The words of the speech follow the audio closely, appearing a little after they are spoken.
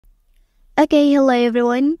Okay, hello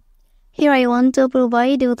everyone. Here I want to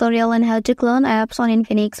provide a tutorial on how to clone apps on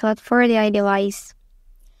Infinix Hot for the iDevice.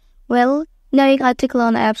 Well, knowing how to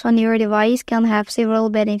clone apps on your device can have several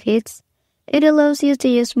benefits. It allows you to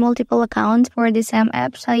use multiple accounts for the same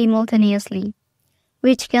app simultaneously,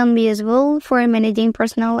 which can be useful for managing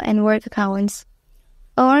personal and work accounts,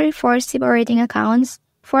 or for separating accounts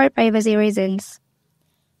for privacy reasons.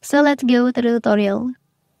 So let's go to the tutorial.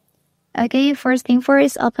 Okay, first thing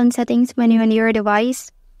first, open settings menu on your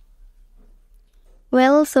device.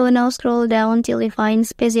 So now scroll down till you find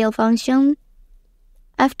special function.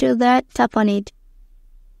 After that, tap on it.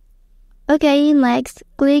 Okay, next,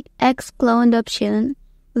 click X cloned option.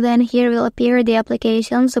 Then here will appear the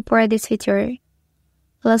application support this feature.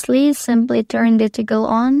 Lastly, simply turn the toggle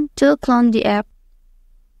on to clone the app.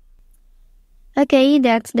 Okay,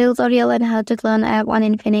 that's the tutorial on how to clone app on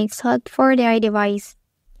Infinix Hot for the iDevice.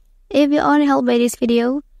 If you are helped by this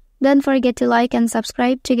video, don't forget to like and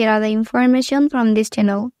subscribe to get other information from this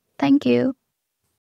channel. Thank you.